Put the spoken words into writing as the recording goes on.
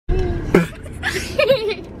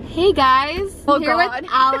Hey guys, Oh, I'm here God.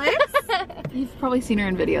 with Alex. You've probably seen her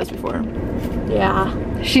in videos before.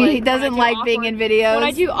 Yeah. She Like, doesn't like being in videos. When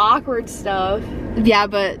I do awkward stuff. Yeah,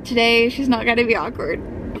 but today she's not gonna be awkward.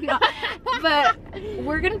 But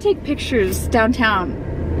we're gonna take pictures downtown.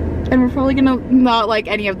 And we're probably gonna not like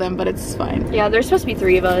any of them, but it's fine. Yeah, there's supposed to be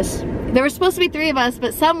 3 of us. There were supposed to be 3 of us,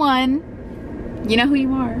 but someone, you know who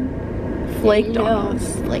you are, flaked on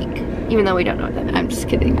us. Flake. Even though we don't know what that means. I'm just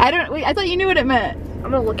kidding. I thought you knew what it meant. I'm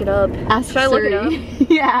gonna look it up. Ask Should I look it Siri. up?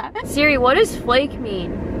 Yeah. Siri, what does flake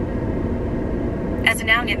mean? As a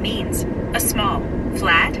noun, it means a small,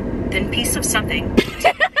 flat, thin piece of something.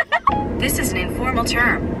 This is an informal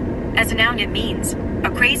term. As a noun, it means a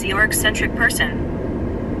crazy or eccentric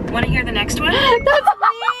person. Want to hear the next one? That's mean.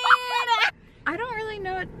 I don't really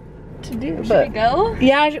know what to do. Should we go?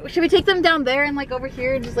 Yeah, should we take them down there and like over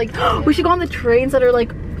here? Just like, we should go on the trains that are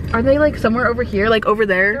like, are they like somewhere over here, like over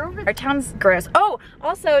there? Our town's gross. Oh,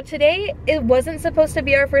 also today, it wasn't supposed to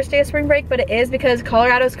be our first day of spring break, but it is because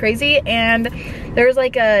Colorado's crazy and there was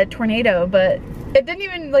like a tornado, but it didn't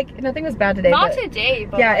even like, nothing was bad today. Not today,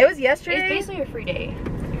 but yeah, it was yesterday. It's basically a free day.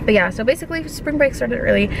 But yeah, so basically spring break started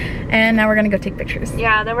early and now we're gonna go take pictures.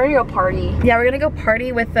 Yeah, then we're gonna go party. Yeah, we're gonna go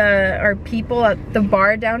party with our people at the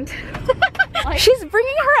bar downtown. She's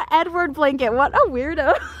bringing her Edward blanket. What a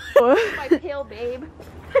weirdo. My pale babe.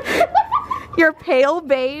 Your pale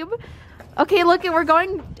babe. Okay, look, we're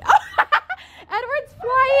going. Edward's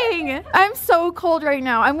flying. I'm so cold right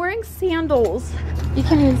now. I'm wearing sandals. You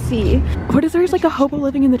can't even see. What is there's like a hobo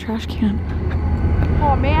living in the trash can?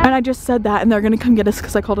 Oh man. And I just said that and they're gonna come get us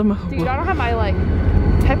because I called him a hobo. Dude, I don't have my like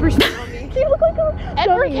pepper spray on me. You look like a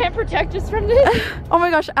Edward dummy. can't protect us from this. Oh my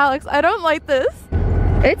gosh, Alex, I don't like this.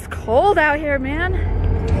 It's cold out here, man.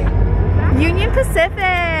 Union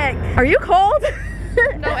Pacific. Are you cold?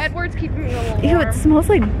 No, Edward's keeping me a little Ew, warm. it smells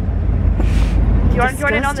like. Do you want to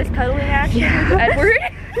join in on this cuddling action with Edward?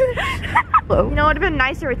 Hello. You know, it would have been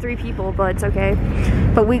nicer with 3 people, but it's okay.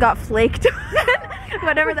 But we got flaked.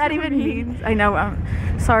 Whatever that even means. I know,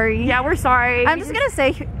 I'm sorry. Yeah, we're sorry. I'm just gonna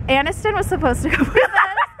say, Aniston was supposed to go with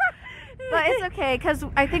us. But it's okay, because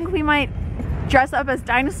I think we might dress up as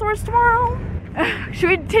dinosaurs tomorrow. Should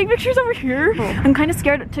we take pictures over here? Cool. I'm kind of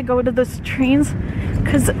scared to go to those trains,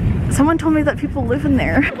 because someone told me that people live in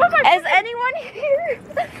there. Is anyone here?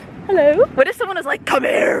 Hello? What if someone is like, come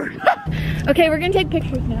here? Okay, we're gonna take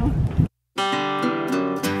pictures now.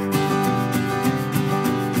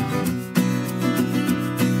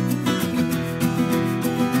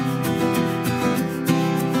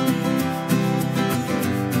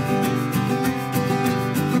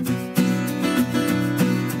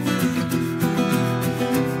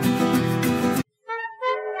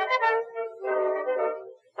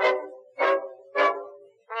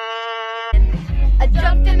 I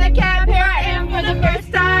jumped in the cab, here I am for the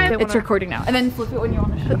first time. It's recording now. And then flip it when you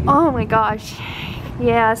want to show. Oh my gosh.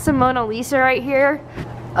 Yeah, some Mona Lisa right here.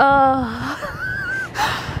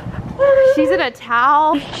 She's in a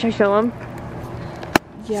towel. Should I show them?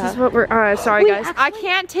 Yeah. This is what we're, sorry Wait, guys. I actually-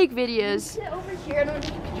 can't take videos. Sit over here and I'm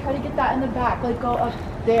just try to get that in the back. Like go up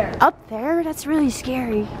there. Up there? That's really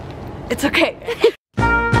scary. It's okay.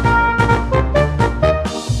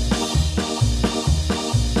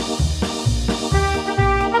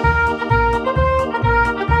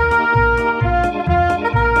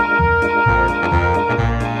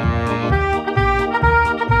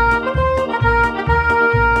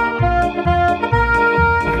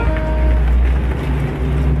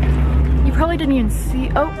 You probably didn't even see.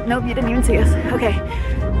 Oh, nope, you didn't even see us. Okay,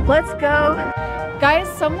 let's go. Guys,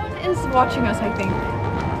 someone is watching us, I think.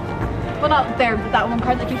 Well, not there, but that one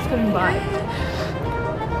car that keeps going by.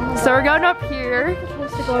 So we're going up here. We're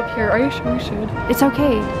supposed to go up here. Are you sure we should? It's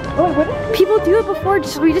okay. Oh, what is People do it before,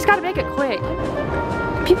 we just gotta make it quick.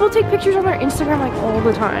 People take pictures on their Instagram like all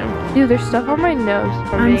the time. Dude, there's stuff on my nose.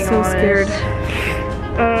 if I'm being so honest. scared.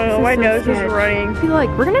 My so nose scared. is running. I feel like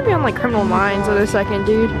we're gonna be on like Criminal Minds in a second,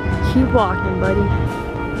 dude. Keep walking, buddy.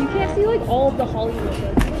 You can't see like all of the Hollywood.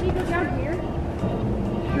 Can you go down here?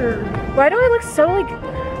 Sure. Why do I look so like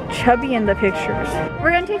chubby in the pictures?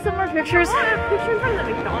 We're gonna take some more pictures. I have pictures from the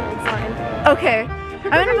McDonald's sign. Okay.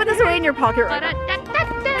 I'm gonna put this away in your pocket right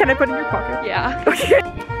now. Can I put it in your pocket? Yeah. Okay.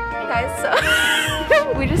 Hey guys,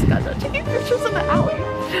 so we just got done taking pictures in the alley.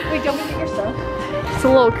 Wait, don't forget your stuff. It's a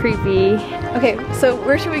little creepy. Okay, so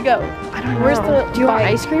where should we go? I don't know. Where's the Do you want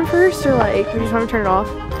bike? ice cream first or like, we just want to turn it off?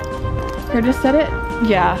 Here, just set it?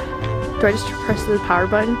 Yeah. Do I just press the power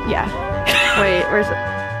button? Yeah. Wait, where's it?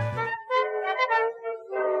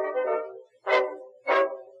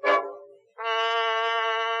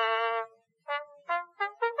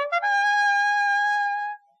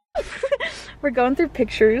 We're going through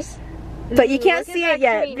pictures, but you can't see it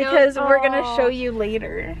yet because we're gonna show you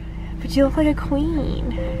later. But you look like a queen.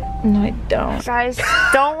 No, I don't. Guys,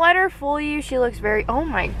 don't let her fool you. She looks very, oh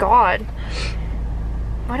my God.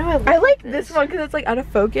 Why do I look I like this one because it's like out of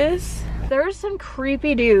focus. There's some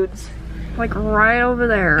creepy dudes. like right over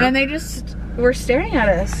there? And they just were staring at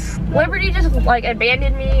us. Liberty just like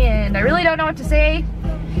abandoned me and I really don't know what to say.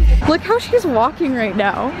 Look how she's walking right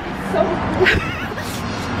now.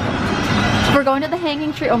 We're going to the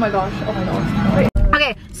hanging tree. Oh my gosh, oh my gosh. Wait.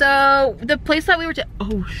 Okay, so the place that we were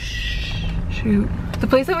shoot. The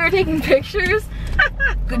place that we were taking pictures,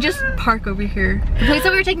 just park over here. The place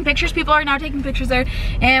that we were taking pictures, people are now taking pictures there,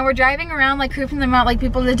 and we're driving around like creeping them out like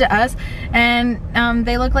people did to us, and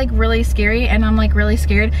they look like really scary, and I'm like really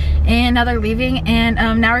scared, and now they're leaving, and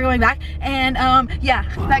now we're going back, and yeah.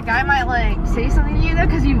 That guy might like say something to you though,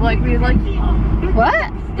 because you like me like,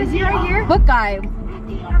 what? Is he right here? What guy?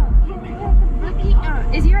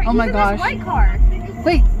 Is he right? Oh my gosh. This white car.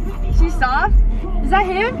 Wait. She stopped? Is that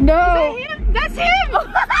him? No. Is that him? That's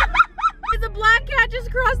him! It's a black cat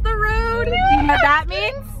just crossed the road. Do you know what that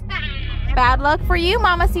means? Bad luck for you,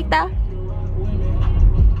 Mamacita.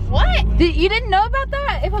 What? You didn't know about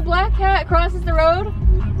that? If a black cat crosses the road?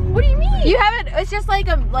 What do you mean? You haven't, it's just like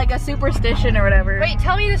a superstition or whatever. Wait,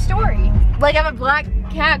 tell me the story. Like if a black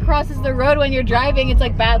cat crosses the road when you're driving, it's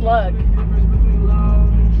like bad luck.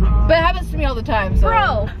 But it happens to me all the time, so.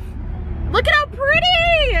 Bro. Look at how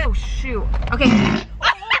pretty! Oh shoot. Okay.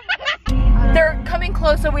 They're coming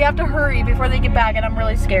close, so we have to hurry before they get back, and I'm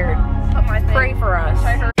really scared. Pray for us. Should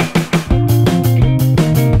I hurry?